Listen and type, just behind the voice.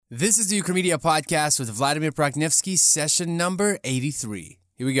This is the Ukramedia Podcast with Vladimir Proknevsky, session number 83.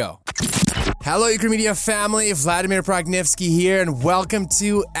 Here we go. Hello, Ukramedia family. Vladimir Proknevsky here, and welcome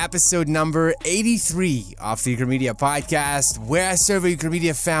to episode number 83 of the Ukramedia Podcast, where I serve a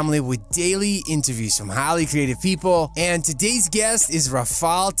Ukramedia family with daily interviews from highly creative people. And today's guest is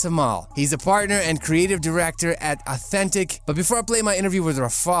Rafal Tamal. He's a partner and creative director at Authentic. But before I play my interview with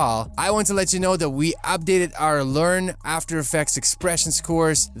Rafal, I want to let you know that we updated our Learn After Effects Expressions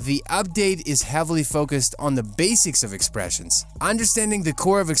course. The update is heavily focused on the basics of expressions. Understanding the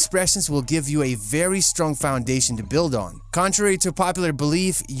core of expressions will give you a very strong foundation to build on. Contrary to popular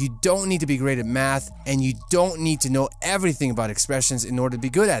belief, you don't need to be great at math, and you don't need to know everything about expressions in order to be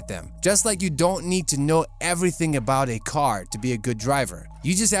good at them. Just like you don't need to know everything about a car to be a good driver.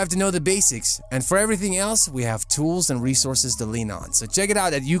 You just have to know the basics, and for everything else, we have tools and resources to lean on. So check it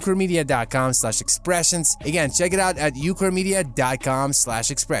out at ukramedia.com/expressions. Again, check it out at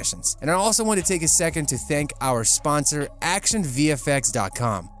ukramedia.com/expressions. And I also want to take a second to thank our sponsor,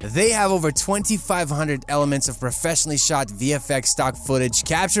 actionvfx.com. They have over 2,500 elements of professionally shot VFX stock footage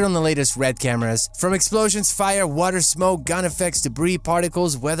captured on the latest RED cameras. From explosions, fire, water, smoke, gun effects, debris,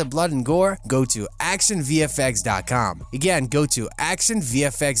 particles, weather, blood, and gore, go to actionvfx.com. Again, go to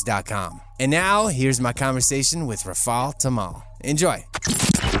actionvfx.com. And now, here's my conversation with Rafal Tamal. Enjoy.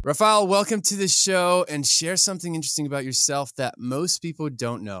 Rafal, welcome to the show, and share something interesting about yourself that most people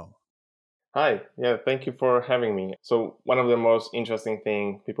don't know. Hi, thank you for having me. So one of the most interesting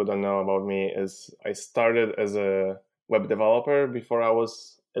things people don't know about me is I started as a web developer before I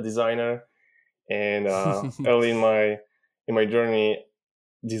was a designer. And early in my journey,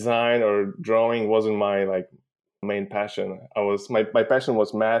 design or drawing wasn't my main passion. My passion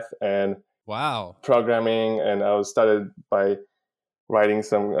was math and programming, and I started by writing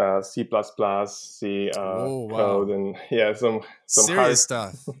some C++, code, and some serious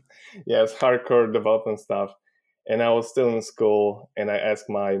stuff. Yes, hardcore development stuff. And I was still in school, and I asked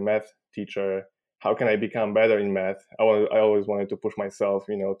my math teacher, how can I become better in math? I always wanted to push myself,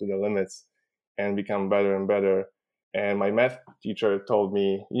 to the limits and become better and better. And my math teacher told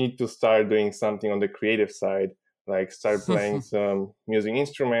me, you need to start doing something on the creative side, like start playing some music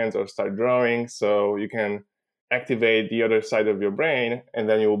instruments or start drawing so you can activate the other side of your brain, and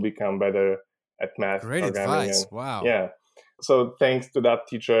then you will become better at math. Great advice. Wow. Yeah. So thanks to that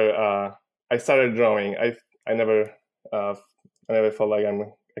teacher, I started drawing. I never felt like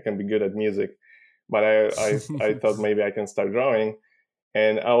I can be good at music, but I thought maybe I can start drawing.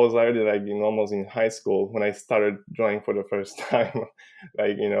 And I was already almost in high school when I started drawing for the first time.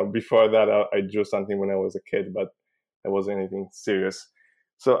 Before that, I drew something when I was a kid, but it wasn't anything serious.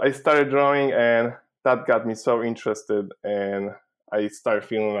 So I started drawing, and that got me so interested, and I started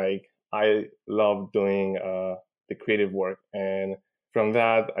feeling like I love doing the creative work. And from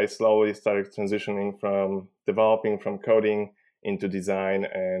that, I slowly started transitioning from developing, from coding into design.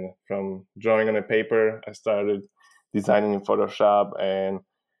 And from drawing on a paper, I started designing in Photoshop. And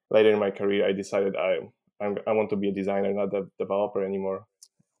later in my career, I decided I want to be a designer, not a developer anymore.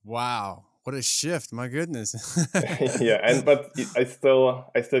 Wow. What a shift. My goodness. But I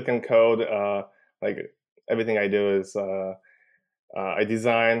still can code. Everything I do is I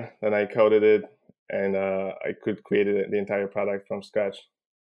design, then I coded it, and I could create the entire product from scratch.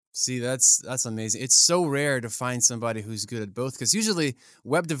 See, that's amazing. It's so rare to find somebody who's good at both, because usually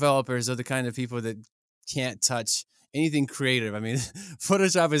web developers are the kind of people that can't touch anything creative. I mean,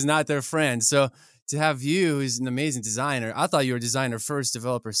 Photoshop is not their friend. So to have you, who's an amazing designer, I thought you were a designer first,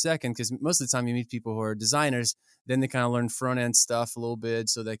 developer second, because most of the time you meet people who are designers, then they kind of learn front-end stuff a little bit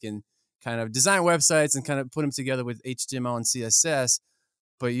so they can kind of design websites and kind of put them together with HTML and CSS.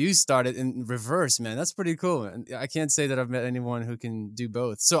 But you started in reverse, man. That's pretty cool. And I can't say that I've met anyone who can do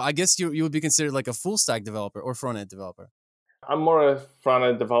both. So I guess you would be considered like a full stack developer or front-end developer. I'm more a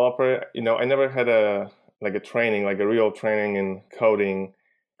front-end developer. I never had a training, like a real training in coding.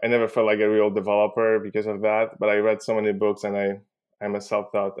 I never felt like a real developer because of that. But I read so many books, and I'm a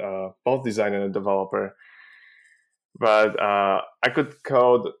self-taught both designer and developer. But I could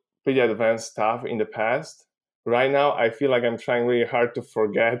code pretty advanced stuff in the past. Right now, I feel like I'm trying really hard to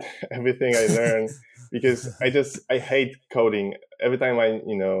forget everything I learned because I hate coding. Every time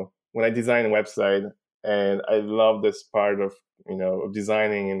when I design a website, and I love this part of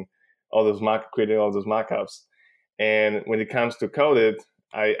designing and creating all those mockups. And when it comes to code it,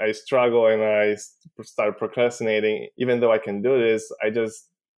 I struggle, and I start procrastinating. Even though I can do this, I just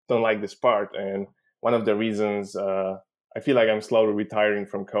don't like this part. And one of the reasons I feel like I'm slowly retiring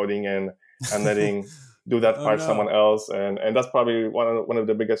from coding, and I'm letting do that part someone else. And that's probably one of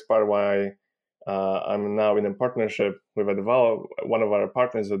the biggest part why I'm now in a partnership with one of our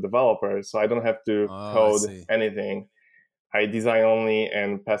partners, a developer, so I don't have to Oh, I code see. anything. I design only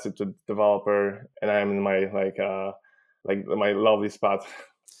and pass it to the developer, and I'm in my like my lovely spot.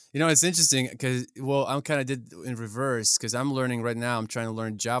 It's interesting because, well, I'm kind of did in reverse because I'm learning right now. I'm trying to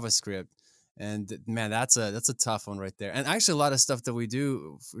learn JavaScript, and man, that's a tough one right there. And actually, a lot of stuff that we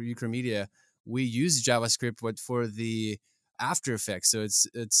do for Ukramedia, we use JavaScript, but for the After Effects. So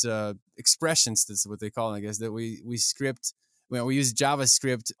it's expressions. That's what they call it, I guess. That we script. Well, we use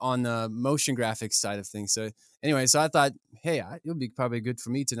JavaScript on the motion graphics side of things. So anyway, so I thought, hey, it would be probably good for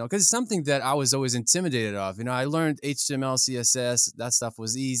me to know because it's something that I was always intimidated of. I learned HTML, CSS, that stuff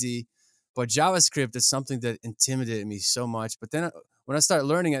was easy, but JavaScript is something that intimidated me so much. But then when I started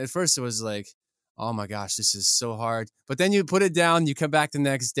learning it, at first it was like, oh my gosh, this is so hard. But then you put it down, you come back the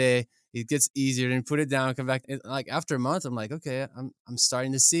next day, it gets easier. Then put it down, come back. Like after a month, I'm like, okay, I'm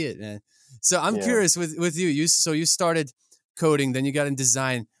starting to see it, man. So I'm Yeah. curious with you. You started coding, then you got in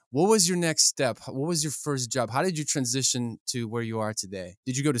design. What was your next step? What was your first job? How did you transition to where you are today?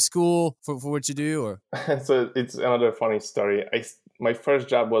 Did you go to school for what you do, or? So it's another funny story. My first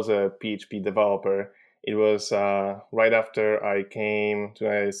job was a PHP developer. It was right after I came to the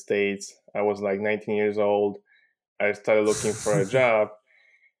United States. I was like 19 years old. I started looking for a job,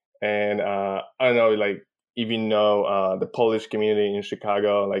 and I don't know, like if you know the Polish community in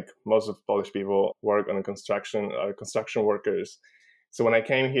Chicago, like most of Polish people work on construction workers. So when I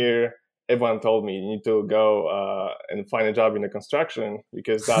came here, everyone told me you need to go and find a job in the construction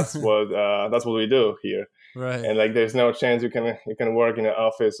because that's what we do here. Right. And like, there's no chance you can work in an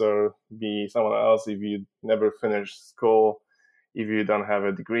office or be someone else if you never finish school, if you don't have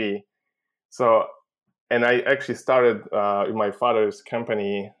a degree. So, and I actually started in my father's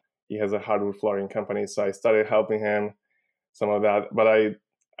company. He has a hardwood flooring company, so I started helping him some of that. But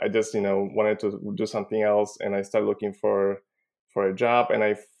I just wanted to do something else, and I started looking for a job, and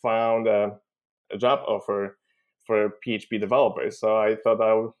I found a job offer for a PHP developer. So I thought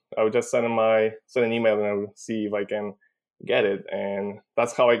I would just send an email and I would see if I can get it. And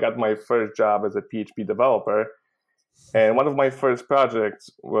that's how I got my first job as a PHP developer. And one of my first projects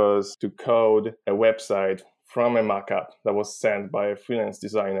was to code a website from a mockup that was sent by a freelance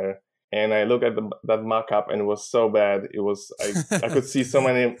designer. And I looked at that mockup and it was so bad. I could see so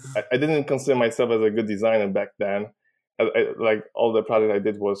many. I didn't consider myself as a good designer back then. Like all the project I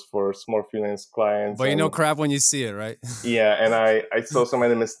did was for small freelance clients. But you know crap when you see it, right? Yeah, and I saw so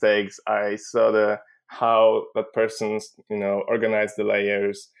many mistakes. I saw how that person's organized the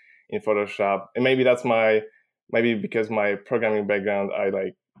layers in Photoshop, and maybe because my programming background, I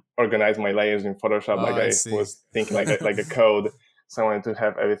like organize my layers in Photoshop. Oh, like I I see. was thinking like a code. So I wanted to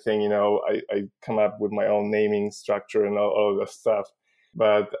have everything. I come up with my own naming structure and all of that stuff.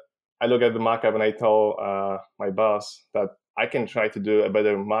 But I look at the mockup and I told my boss that I can try to do a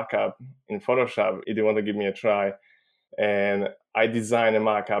better mockup in Photoshop if you want to give me a try. And I designed a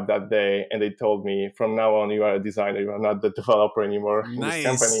mockup that day, and they told me, from now on, you are a designer. You are not the developer anymore in this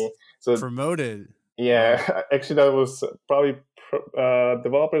company. So promoted. Yeah, Wow. actually, that was probably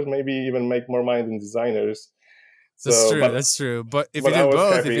developers maybe even make more money than designers. That's So, true. That's true. But if you I do was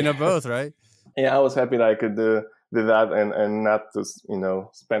both, happy. if you know both, right? Yeah, I was happy that I could do that and not just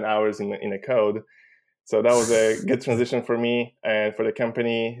spend hours in a code. So that was a good transition for me and for the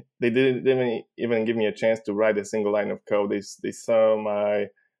company. They didn't even give me a chance to write a single line of code. They saw my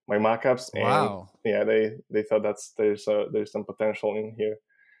mockups, and Wow. yeah, they thought there's some potential in here.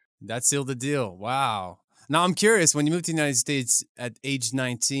 That sealed the deal. Wow. Now I'm curious, when you moved to the United States at age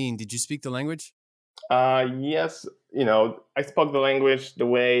 19, did you speak the language? Yes, I spoke the language the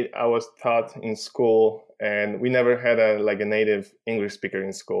way I was taught in school, and we never had a native English speaker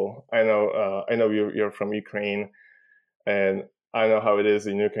in school. I know you're from Ukraine, and I know how it is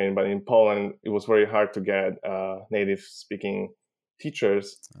in Ukraine, but in Poland, it was very hard to get native speaking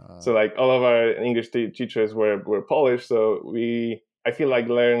teachers. So like all of our English teachers were Polish, so I feel like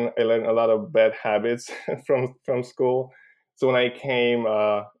I learned a lot of bad habits from school. So when I came,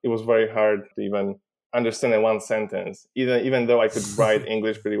 it was very hard to even understand in one sentence. Even though I could write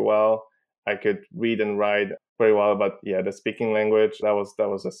English pretty well, I could read and write very well, but yeah, the speaking language, that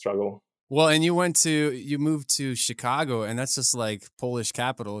was a struggle. Well, and you moved to Chicago, and that's just like Polish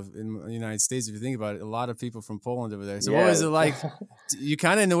capital in the United States. If you think about it, a lot of people from Poland over there. So what was it like? You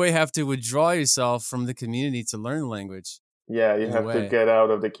kind of in a way have to withdraw yourself from the community to learn the language. Yeah, you have to get out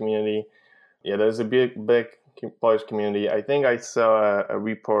of the community. Yeah, there's a big Polish community. I think I saw a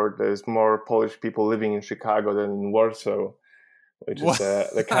report. There's more Polish people living in Chicago than in Warsaw, which is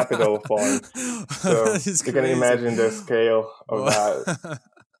the capital of Poland. So you can imagine the scale of that.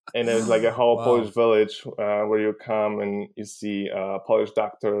 And there's like a whole Wow. Polish village where you come and you see Polish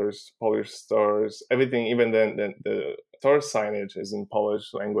doctors, Polish stores, everything. Even the store signage is in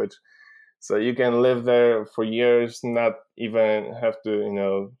Polish language, so you can live there for years, not even have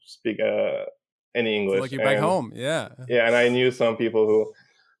to, speak any Feel English. like you're back And home. Yeah. yeah, and I knew some people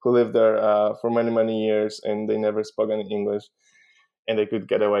who lived there for many years, and they never spoke any English, and they could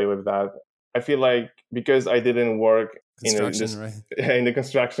get away with that. I feel like because I didn't work in Construction, this right? in the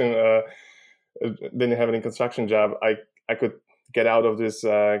construction, didn't have any construction job, I could get out of this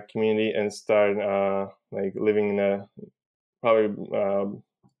community and start like living in a probably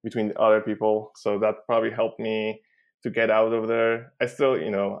between other people. So that probably helped me to get out of there. I still,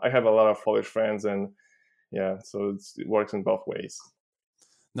 I have a lot of Polish friends, and yeah, so it works in both ways.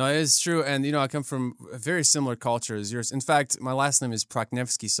 No, it is true. And, I come from a very similar culture as yours. In fact, my last name is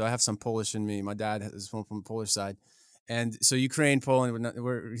Prakniewski, so I have some Polish in me. My dad is from the Polish side. And so Ukraine, Poland,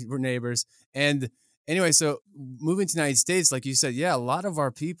 we're neighbors. And anyway, so moving to the United States, like you said, yeah, a lot of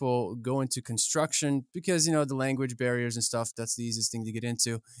our people go into construction because, the language barriers and stuff, that's the easiest thing to get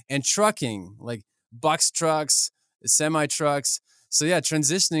into. And trucking, like box trucks, semi trucks. So yeah,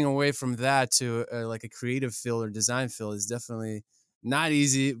 transitioning away from that to like a creative field or design field is definitely not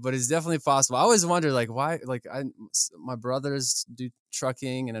easy, but it's definitely possible. I always wonder, like, why, like, my brothers do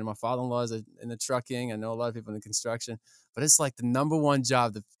trucking, and then my father-in-law is in the trucking. I know a lot of people in the construction, but it's like the number one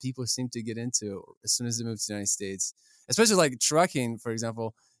job that people seem to get into as soon as they move to the United States, especially like trucking, for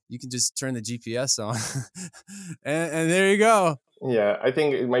example. You can just turn the GPS on and there you go. Yeah, I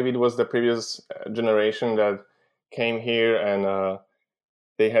think maybe it was the previous generation that came here, and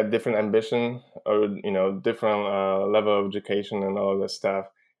they had different ambition, or different level of education and all of that stuff.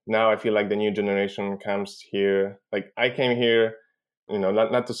 Now I feel like the new generation comes here. Like I came here,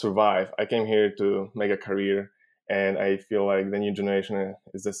 not to survive. I came here to make a career, and I feel like the new generation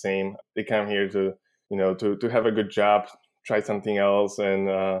is the same. They come here to to have a good job, try something else, and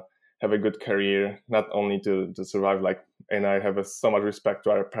have a good career, not only to survive. Like, and I have so much respect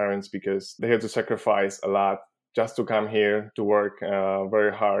to our parents because they had to sacrifice a lot just to come here to work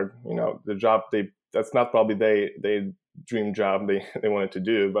very hard. The job that's not probably they dream job they wanted to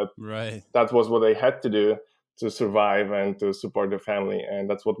do, but Right. that was what they had to do to survive and to support their family. And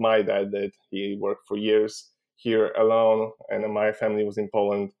that's what my dad did. He worked for years here alone, and my family was in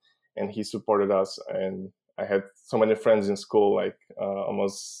Poland, and he supported us. And I had so many friends in school, like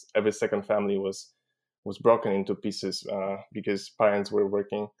almost every second family was broken into pieces because parents were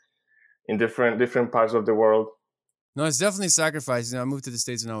working in different parts of the world. No, it's definitely sacrifice. I moved to the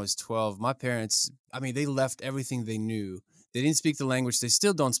States when I was 12. My parents, I mean, they left everything they knew. They didn't speak the language. They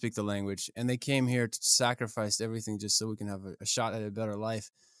still don't speak the language. And they came here to sacrifice everything just so we can have a shot at a better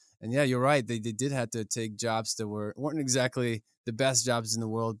life. And yeah, you're right. They did have to take jobs that weren't exactly the best jobs in the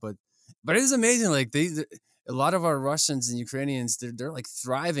world, but it is amazing. Like a lot of our Russians and Ukrainians, they're like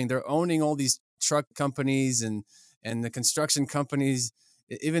thriving. They're owning all these truck companies and the construction companies,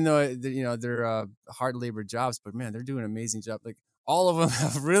 even though they're hard labor jobs. But man, they're doing an amazing job. Like all of them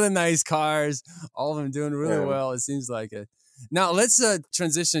have really nice cars. All of them doing really Yeah. well. It seems like it. Now let's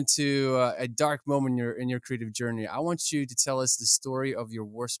transition to a dark moment in your creative journey. I want you to tell us the story of your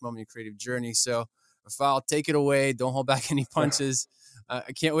worst moment in your creative journey. So, Rafael, take it away. Don't hold back any punches.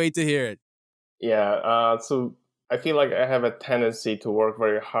 I can't wait to hear it. Yeah, so I feel like I have a tendency to work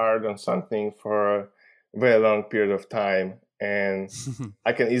very hard on something for a very long period of time, and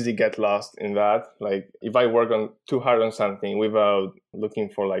I can easily get lost in that. Like if I work on too hard on something without looking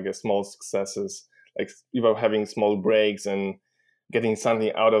for like a small successes, like without having small breaks and getting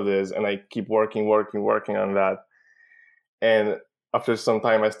something out of this, and I keep working on that, and after some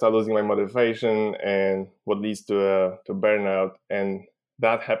time I start losing my motivation, and what leads to burnout. And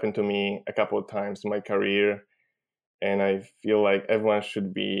that happened to me a couple of times in my career, and I feel like everyone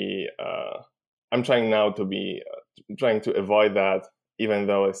should be. I'm trying now to be trying to avoid that, even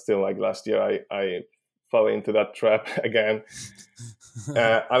though it's still like last year I fell into that trap again.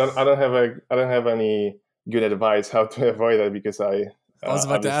 I don't have any good advice how to avoid that because I was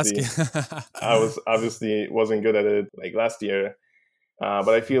about to ask obviously you. I was obviously wasn't good at it like last year. But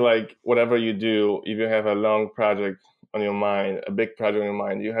I feel like whatever you do, if you have a long project on your mind, a big project on your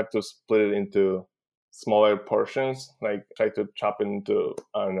mind, you have to split it into smaller portions. Like try to chop it into,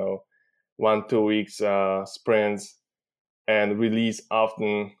 I don't know, 1-2 weeks sprints, and release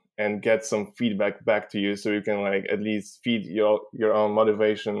often and get some feedback back to you, so you can like at least feed your own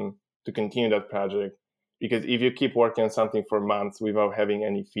motivation to continue that project. Because if you keep working on something for months without having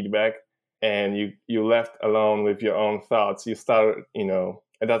any feedback, and you left alone with your own thoughts, you start, and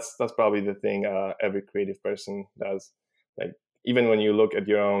that's probably the thing every creative person does. Like even when you look at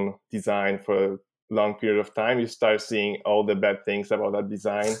your own design for a long period of time, you start seeing all the bad things about that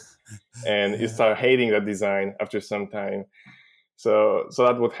design, and you start hating that design after some time. So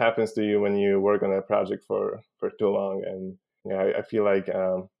that's what happens to you when you work on a project for too long. And yeah, I feel like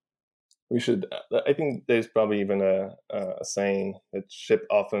we should. I think there's probably even a saying that ship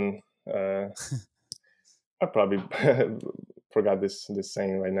often. I probably forgot this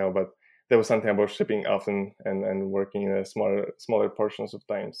saying right now, but there was something about shipping often and working in a smaller portions of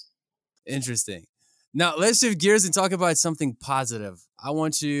times. Interesting. Now, let's shift gears and talk about something positive. I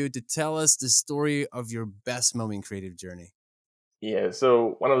want you to tell us the story of your best moment in creative journey. Yeah,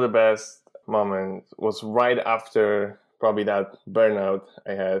 so one of the best moments was right after probably that burnout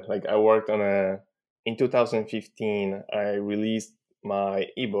I had. Like I worked in 2015, I released my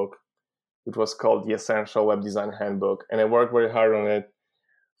ebook, which was called The Essential Web Design Handbook. And I worked very hard on it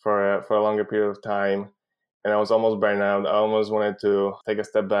for a longer period of time. And I was almost burned out. I almost wanted to take a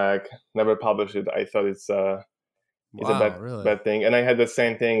step back, never publish it. I thought it's a Really? bad thing. And I had the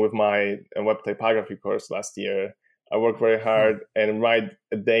same thing with my web typography course last year. I worked very hard, and right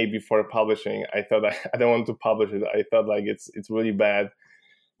a day before publishing, I thought I don't want to publish it. I thought like it's really bad.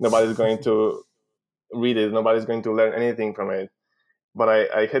 Nobody's going to read it. Nobody's going to learn anything from it. But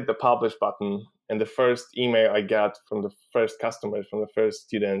I hit the publish button, and the first email I got from the first customers, from the first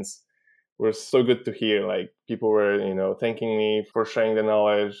students, were so good to hear. Like people were, thanking me for sharing the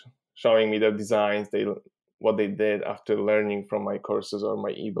knowledge, showing me their designs, what they did after learning from my courses or my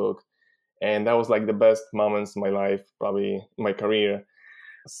ebook. And that was like the best moments in my life, probably in my career,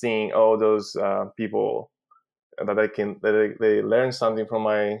 seeing all those people that they learn something from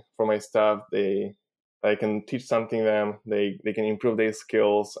my stuff. I can teach something to them. They can improve their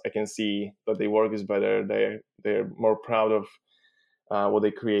skills. I can see that their work is better. They're more proud of what they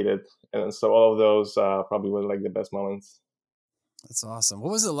created. And so all of those probably were like the best moments. That's awesome.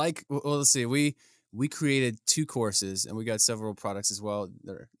 What was it like? Well, let's see. We created 2 courses, and we got several products as well.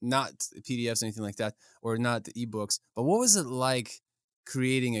 They're not PDFs or anything like that, or not the ebooks. But what was it like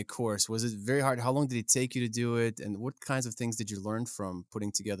creating a course? Was it very hard? How long did it take you to do it? And what kinds of things did you learn from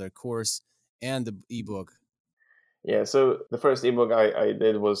putting together a course and the ebook? Yeah, so the first ebook I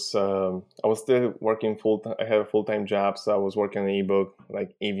did was I was still working full time. I had a full-time job, so I was working on the ebook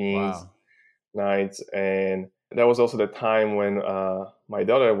like evenings, nights, and that was also the time when my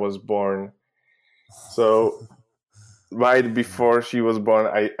daughter was born. So right before she was born,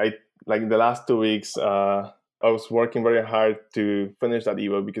 I like the last 2 weeks, I was working very hard to finish that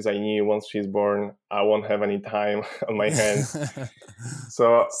ebook because I knew once she's born, I won't have any time on my hands.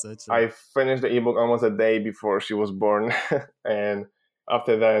 So I finished the ebook almost a day before she was born, and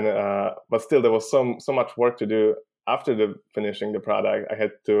after then, but still there was so much work to do after finishing the product. I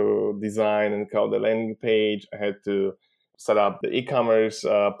had to design and code the landing page. I had to set up the e-commerce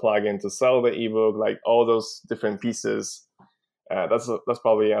plugin to sell the ebook, like all those different pieces. That's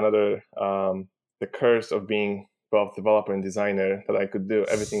probably another the curse of being both developer and designer, that I could do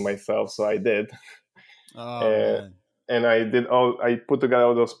everything myself. So I did. Man. And I put together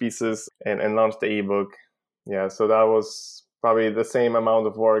all those pieces and launched the ebook. Yeah, so that was probably the same amount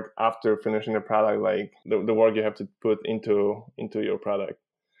of work after finishing the product, like the work you have to put into your product.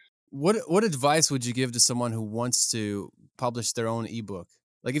 What advice would you give to someone who wants to publish their own ebook?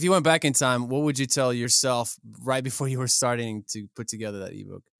 Like if you went back in time, what would you tell yourself right before you were starting to put together that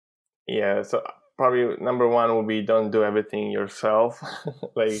ebook? Yeah, so probably number one will be don't do everything yourself.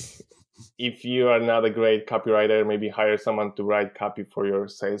 Like if you are not a great copywriter, maybe hire someone to write copy for your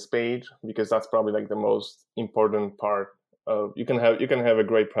sales page, because that's probably like the most important part. You can have a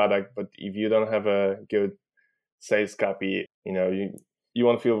great product, but if you don't have a good sales copy, you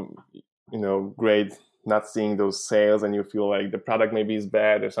won't feel great not seeing those sales, and you feel like the product maybe is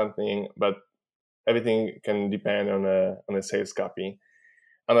bad or something. But everything can depend on a sales copy.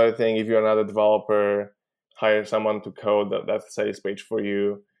 Another thing, if you're not a developer, hire someone to code that sales page for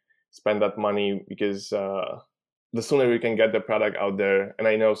you. Spend that money, because the sooner you can get the product out there. And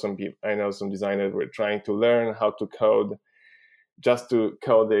I know some designers were trying to learn how to code just to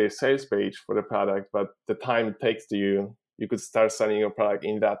code the sales page for the product, but the time it takes to you could start selling your product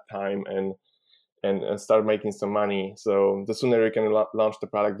in that time and start making some money. So the sooner you can launch the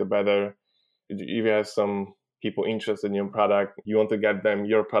product, the better. If you have some people interested in your product, you want to get them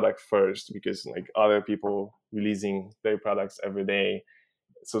your product first, because like other people releasing their products every day.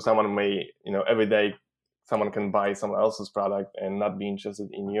 So someone may, every day someone can buy someone else's product and not be interested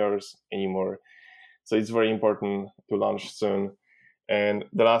in yours anymore. So it's very important to launch soon. And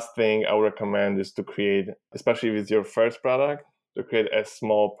the last thing I would recommend is to create, especially with your first product, to create as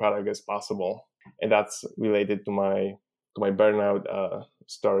small product as possible. And that's related to my my burnout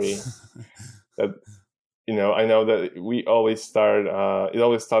story. That I know that we always start. It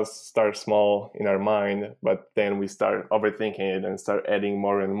always starts small in our mind, but then we start overthinking it and start adding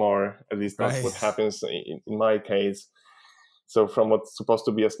more and more. At least that's Right. what happens in my case. So from what's supposed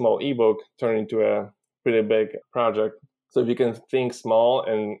to be a small ebook turn into a pretty big project. So if you can think small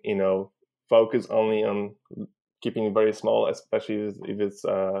and focus only on keeping it very small, especially if it's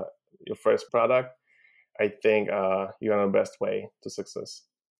your first product, I think you're on the best way to success.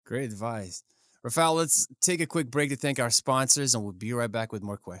 Great advice. Rafael, let's take a quick break to thank our sponsors, and we'll be right back with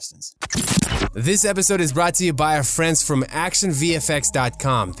more questions. This episode is brought to you by our friends from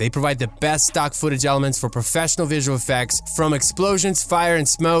ActionVFX.com. They provide the best stock footage elements for professional visual effects, from explosions, fire and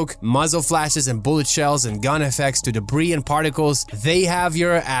smoke, muzzle flashes and bullet shells, and gun effects to debris and particles. They have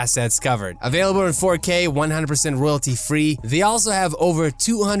your assets covered. Available in 4K, 100% royalty free. They also have over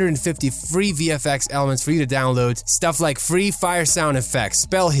 250 free VFX elements for you to download. Stuff like free fire sound effects,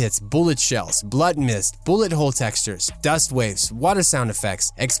 spell hits, bullet shells, blood mist, bullet hole textures, dust waves, water sound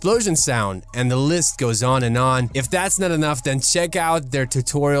effects, explosion sound, and the list goes on and on. If that's not enough, then check out their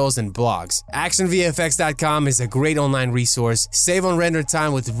tutorials and blogs. ActionVFX.com is a great online resource. Save on render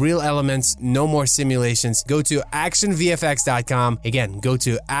time with real elements, no more simulations. Go to ActionVFX.com. Again, go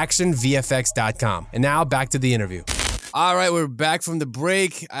to ActionVFX.com. And now back to the interview. All right, we're back from the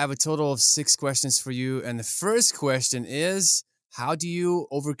break. I have a total of 6 questions for you. And the first question is, how do you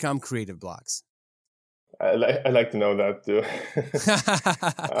overcome creative blocks? I like to know that too.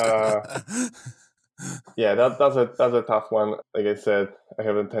 Yeah, that's a tough one. Like I said, I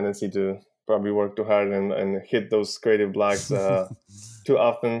have a tendency to probably work too hard and hit those creative blocks too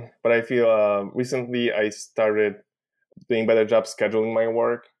often. But I feel recently I started doing better job scheduling my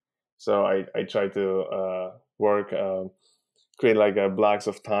work. So I try to work, create like blocks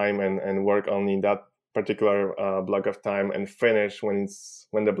of time and work only in that particular block of time and finish when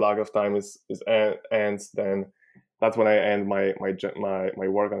the block of time ends. Then that's when I end my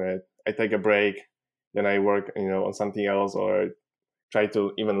work on it. I take a break, then I work on something else, or try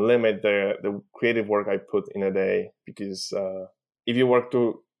to even limit the creative work I put in a day, because if you work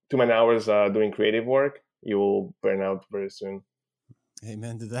too many hours doing creative work, you will burn out very soon.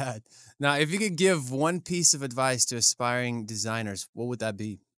 Amen to that. Now, if you could give one piece of advice to aspiring designers, what would that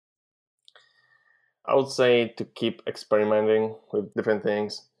be? I would say to keep experimenting with different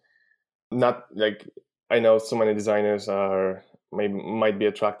things. Not like, I know so many designers might be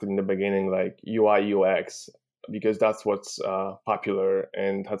attracted in the beginning, like UI UX, because that's what's popular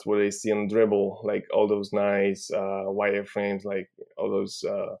and that's what they see on Dribbble, like all those nice wireframes, like all those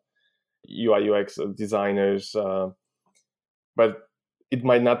UI UX designers. But it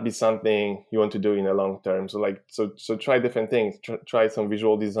might not be something you want to do in the long term. So try different things. Try some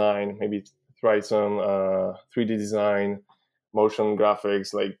visual design, maybe try some 3D design, motion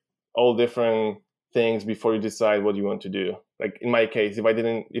graphics, like all different things before you decide what you want to do. Like in my case,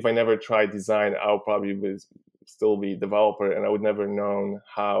 if I never tried design, I'll probably still be developer, and I would never known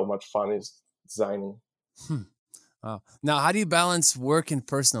how much fun is designing. Wow. Now, how do you balance work and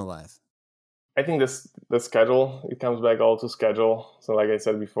personal life? I think the schedule, it comes back all to schedule. So like I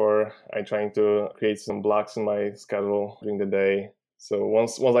said before, I'm trying to create some blocks in my schedule during the day. So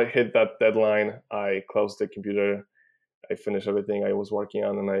once I hit that deadline, I close the computer, I finish everything I was working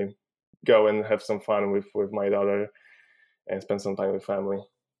on, and I go and have some fun with my daughter and spend some time with family.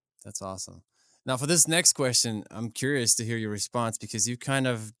 That's awesome. Now, for this next question, I'm curious to hear your response because you kind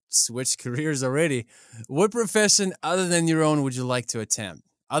of switched careers already. What profession other than your own would you like to attempt,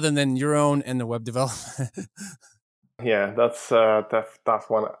 other than your own and the web development? Yeah, that's a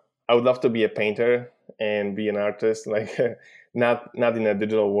tough one. I would love to be a painter and be an artist, like not in a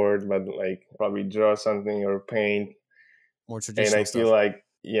digital world, but like probably draw something or paint. More traditional And I stuff. feel like,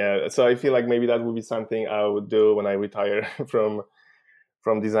 yeah, so I feel like maybe that would be something I would do when I retire from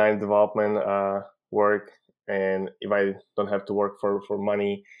design development work. And if I don't have to work for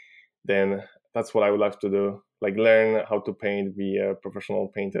money, then that's what I would love to do. Like learn how to paint, be a professional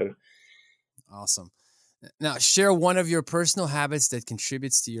painter. Awesome. Now, share one of your personal habits that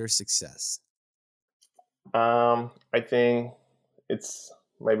contributes to your success. I think it's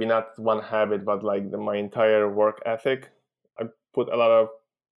maybe not one habit, but like my entire work ethic. I put a lot of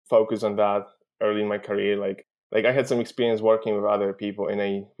focus on that early in my career. Like I had some experience working with other people, and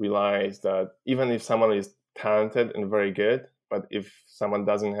I realized that even if someone is talented and very good, but if someone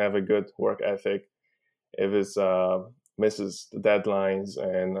doesn't have a good work ethic, if it's misses the deadlines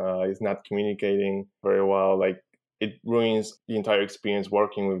and is not communicating very well, like it ruins the entire experience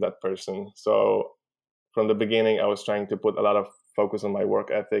working with that person. So from the beginning, I was trying to put a lot of focus on my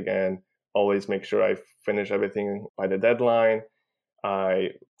work ethic and always make sure I finish everything by the deadline. I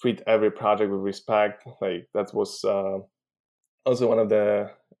treat every project with respect. Like that was also one of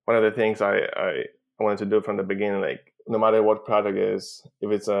the things I wanted to do from the beginning. Like no matter what project is,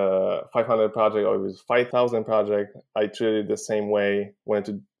 if it's a 500 project or if it's 5,000 project, I treat it the same way. Wanted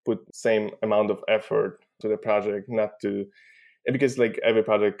to put same amount of effort to the project, not to because like every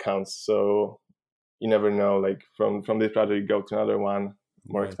project counts. So you never know. Like from this project, you go to another one,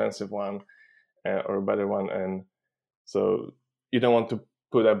 more expensive one, or a better one, and so you don't want to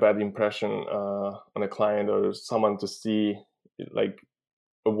put a bad impression on a client or someone to see like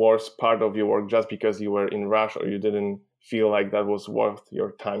a worst part of your work just because you were in rush or you didn't feel like that was worth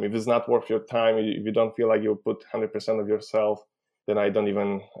your time. If it's not worth your time, if you don't feel like you put 100% of yourself, then I don't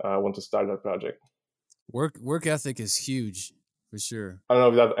even want to start that project. Work ethic is huge for sure. I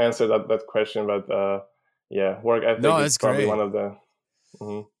don't know if that answered that question, but yeah, work ethic is probably one of the.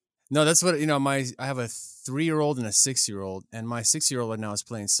 Mm-hmm. No, that's what, I have a 3-year-old and a 6-year-old, and my 6-year-old right now is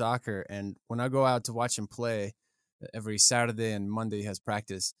playing soccer. And when I go out to watch him play every Saturday and Monday, he has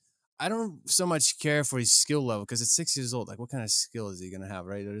practice. I don't so much care for his skill level because at 6 years old, like what kind of skill is he going to have,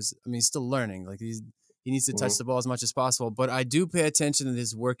 right? He's still learning. Like he needs to touch the ball as much as possible, but I do pay attention to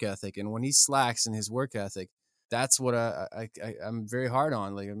his work ethic. And when he slacks in his work ethic, that's what I'm very hard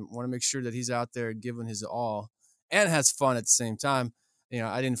on. Like I want to make sure that he's out there giving his all and has fun at the same time.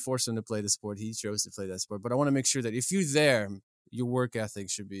 I didn't force him to play the sport. He chose to play that sport. But I want to make sure that if you're there, your work ethic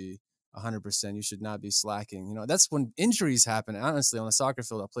should be 100%. You should not be slacking. That's when injuries happen. Honestly, on the soccer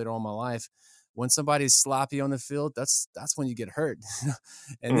field, I played all my life. When somebody's sloppy on the field, that's when you get hurt.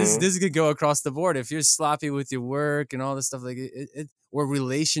 And this could go across the board. If you're sloppy with your work and all this stuff, like or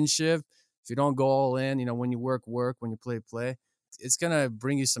relationship, if you don't go all in, when you work, when you play, it's gonna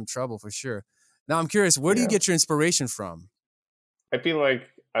bring you some trouble for sure. Now, I'm curious, where do you get your inspiration from? I feel like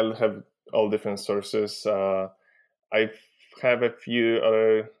I have all different sources. I have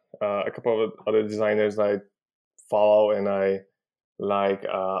a couple of other designers I follow and I like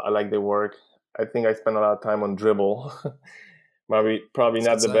their work. I think I spend a lot of time on Dribbble. Probably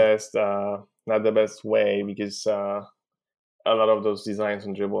not the best way because a lot of those designs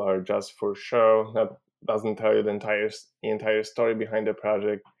on Dribbble are just for show. That doesn't tell you the entire story behind the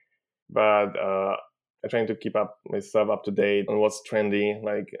project. But I'm trying to keep myself up to date on what's trendy,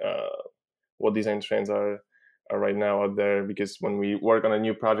 like what design trends are right now out there. Because when we work on a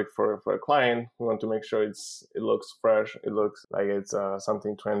new project for a client, we want to make sure it looks fresh, it looks like it's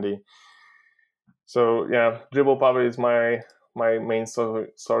something trendy. So yeah, Dribbble probably is my main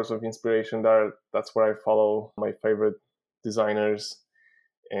source of inspiration. That's where I follow my favorite designers,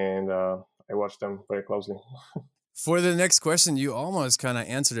 and I watch them very closely. For the next question, you almost kind of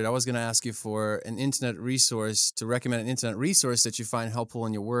answered it. I was going to ask you for an internet resource, to recommend an internet resource that you find helpful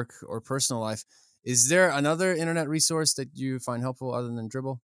in your work or personal life. Is there another internet resource that you find helpful other than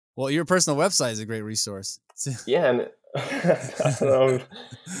Dribbble? Well, your personal website is a great resource. Yeah, and I don't know.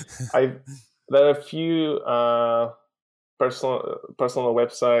 There are a few personal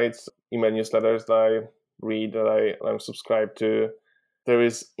websites, email newsletters that I read, that I'm subscribed to. There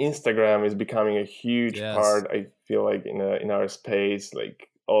is Instagram is becoming a huge part. I feel like in our space, like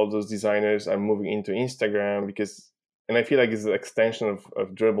all those designers are moving into Instagram and I feel like it's an extension of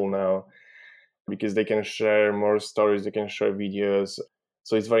Dribbble now, because they can share more stories, they can share videos.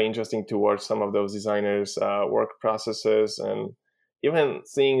 So it's very interesting to watch some of those designers' work processes and even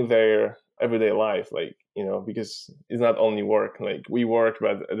seeing their everyday life, like, because it's not only work. Like we work,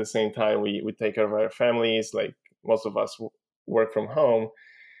 but at the same time we take care of our families. Like most of us work from home,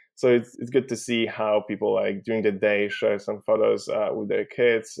 so it's good to see how people, like, during the day share some photos with their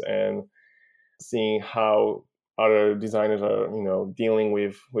kids, and seeing how other designers are dealing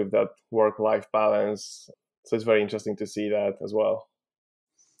with that work-life balance. So it's very interesting to see that as well.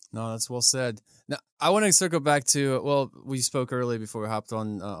 No, that's well said. Now I want to circle back to, well, we spoke earlier before we hopped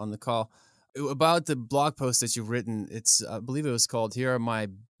on the call about the blog post that you've written. It's, I believe it was called "Here Are My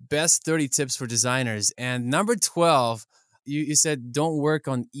Best 30 Tips for Designers," and number 12. You said don't work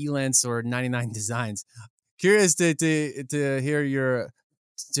on Elance or 99 Designs. Curious to hear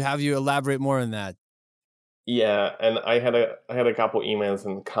to have you elaborate more on that. Yeah, and I had a couple emails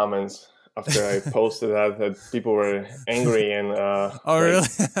and comments after I posted that people were angry and really?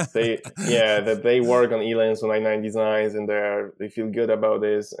 that they work on Elance or 99 Designs and they feel good about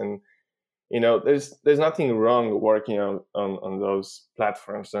this, and there's nothing wrong working on those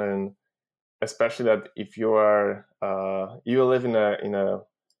platforms, and especially that if you are you live in a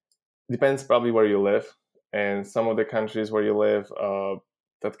depends probably where you live, and some of the countries where you live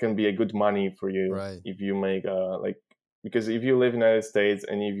that can be a good money for you, right, if you make like because if you live in the United States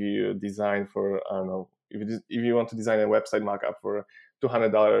and if you design for, I don't know, if you want to design a website mockup for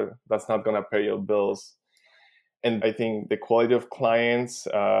 $200, that's not going to pay your bills. And I think the quality of clients,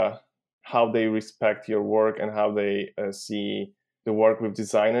 how they respect your work and how they see the work with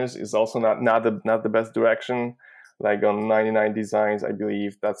designers is also not the best direction. Like on 99 Designs, I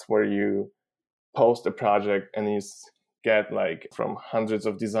believe that's where you post a project and you get like from hundreds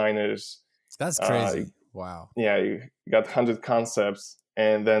of designers. That's crazy. Wow. Yeah, you got 100 concepts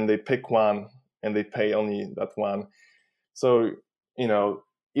and then they pick one and they pay only that one. So,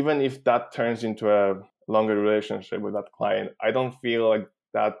 even if that turns into a longer relationship with that client, I don't feel like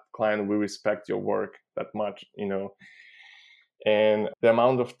that client will respect your work that much, and the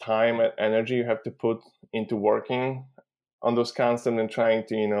amount of time and energy you have to put into working on those concepts and trying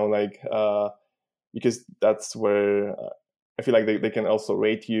to, because that's where I feel like they can also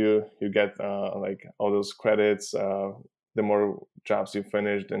rate you. You get like all those credits. The more jobs you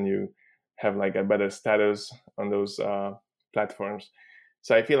finish, then you have like a better status on those platforms.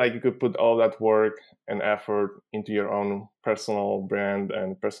 So I feel like you could put all that work and effort into your own personal brand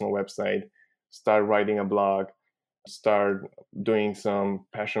and personal website, start writing a blog, start doing some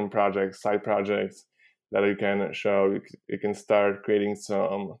passion projects, side projects that you can show. You can start creating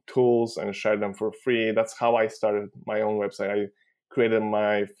some tools and share them for free. That's how I started my own website. I created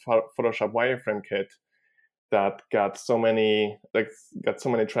my Photoshop wireframe kit that got so many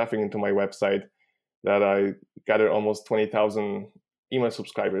traffic into my website that I gathered almost 20,000 email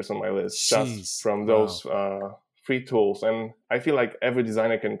subscribers on my list. Jeez. Just from those free tools. And I feel like every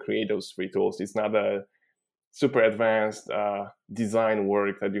designer can create those free tools. It's not a super advanced design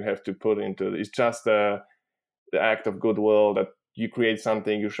work that you have to put into it. It's just the act of goodwill that you create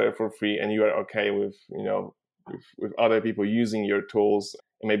something, you share for free, and you are okay with with other people using your tools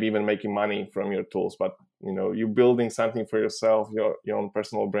and maybe even making money from your tools. But you're building something for yourself, your own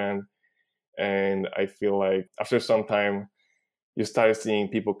personal brand. And I feel like after some time, you start seeing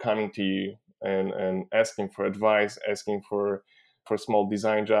people coming to you and asking for advice, asking for small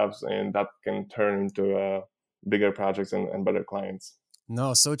design jobs, and that can turn into bigger projects and better clients.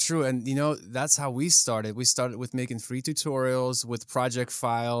 No, so true. And that's how we started. We started with making free tutorials with project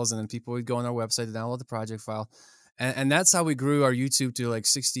files, and then people would go on our website to download the project file. And that's how we grew our YouTube to like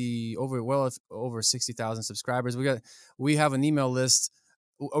over 60,000 subscribers. We have an email list.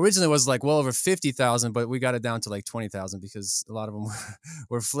 Originally it was like well over 50,000, but we got it down to like 20,000 because a lot of them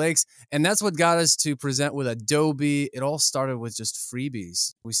were flakes. And that's what got us to present with Adobe. It all started with just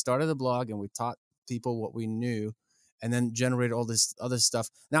freebies. We started a blog and we taught people what we knew, and then generated all this other stuff.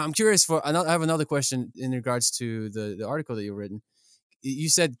 Now I'm curious I have another question in regards to the article that you've written. You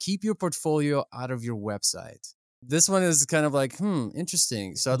said keep your portfolio out of your website. This one is kind of like,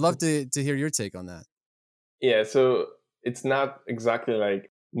 interesting. So I'd love to hear your take on that. Yeah, so it's not exactly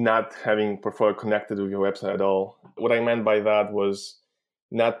like not having portfolio connected with your website at all. What I meant by that was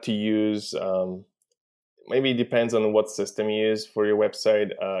not to use, maybe it depends on what system you use for your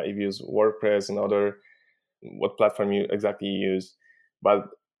website. If you use WordPress and what platform you exactly use. But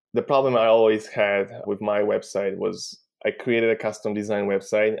the problem I always had with my website was I created a custom design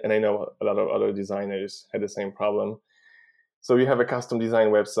website, and I know a lot of other designers had the same problem. So you have a custom design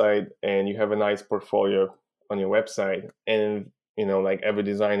website and you have a nice portfolio on your website, and like every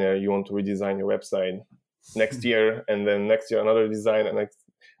designer, you want to redesign your website next year, and then next year another design and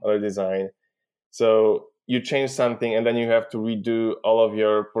another design. So you change something and then you have to redo all of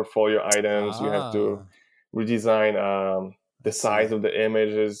your portfolio items. You have to redesign the size of the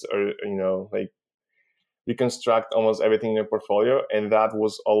images, or like reconstruct almost everything in your portfolio. And that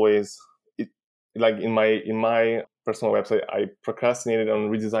was always like in my personal website, I procrastinated on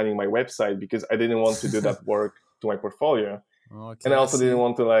redesigning my website because I didn't want to do that work to my portfolio. Okay, and I also didn't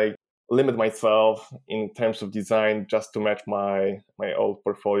want to like limit myself in terms of design just to match my old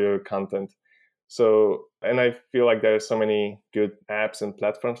portfolio content. So, and I feel like there are so many good apps and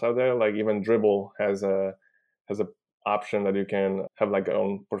platforms out there. Like even Dribbble has a option that you can have like your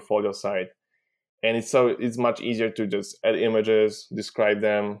own portfolio site. And it's much easier to just add images, describe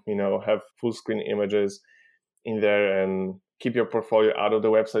them, have full screen images in there, and keep your portfolio out of the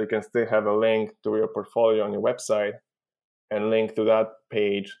website. You can still have a link to your portfolio on your website and link to that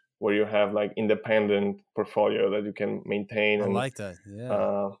page where you have like independent portfolio that you can maintain. I like that.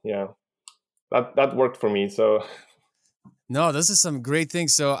 Yeah. Yeah. That worked for me. So no, this is some great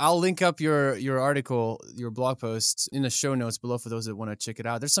things. So I'll link up your article, your blog post in the show notes below for those that want to check it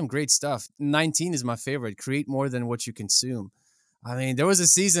out. There's some great stuff. 19 is my favorite. Create more than what you consume. I mean, there was a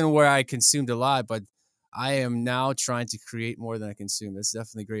season where I consumed a lot, but I am now trying to create more than I consume. That's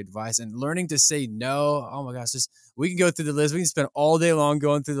definitely great advice. And learning to say no. Oh my gosh, we can go through the list. We can spend all day long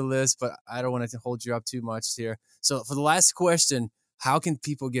going through the list, but I don't want to hold you up too much here. So for the last question, how can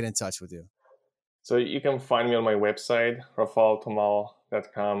people get in touch with you? So you can find me on my website,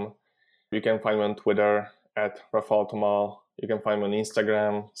 rafaltomal.com. You can find me on Twitter @rafaltomal. You can find me on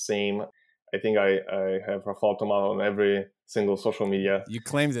Instagram, same. I think I have Rafal Tomal on every single social media. You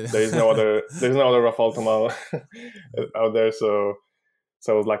claimed it. There's no other Rafal Tomal out there, so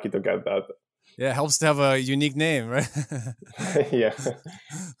I was lucky to get that. Yeah, it helps to have a unique name, right? Yeah.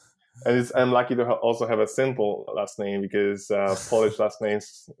 And I'm lucky to also have a simple last name because Polish last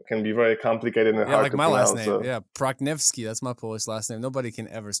names can be very complicated and hard to pronounce. Yeah, like my last name. So. Yeah, Prokniewski. That's my Polish last name. Nobody can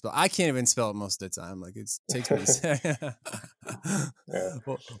ever spell. I can't even spell it most of the time. Like, it takes me. Yeah.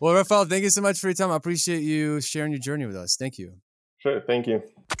 Well, Rafal, thank you so much for your time. I appreciate you sharing your journey with us. Thank you. Sure. Thank you.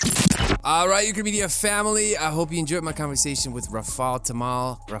 All right, Ukramedia family. I hope you enjoyed my conversation with Rafal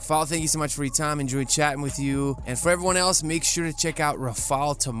Tomal. Rafal, thank you so much for your time. Enjoyed chatting with you. And for everyone else, make sure to check out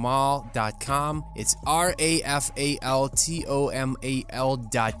rafaltomal.com. It's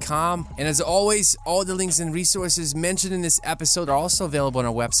RAFALTOMAL.com. And as always, all the links and resources mentioned in this episode are also available on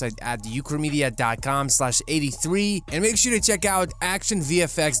our website at ukramedia.com/83. And make sure to check out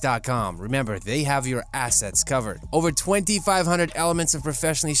actionvfx.com. Remember, they have your assets covered. Over 2,500 elements of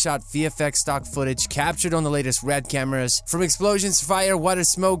professionally shot VFX stock footage captured on the latest RED cameras. From explosions, fire, water,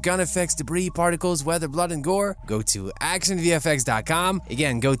 smoke, gun effects, debris, particles, weather, blood, and gore, go to actionvfx.com.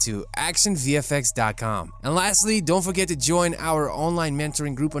 Again, go to actionvfx.com. And lastly, don't forget to join our online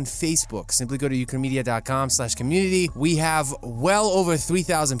mentoring group on Facebook. Simply go to ukramedia.com/community. We have well over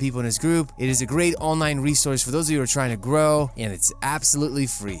 3,000 people in this group. It is a great online resource for those of you who are trying to grow, and it's absolutely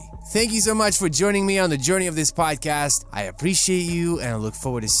free. Thank you so much for joining me on the journey of this podcast. I appreciate you, and I look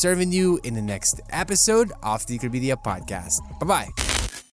forward to serving you in the next episode of the Ukramedia podcast. Bye-bye.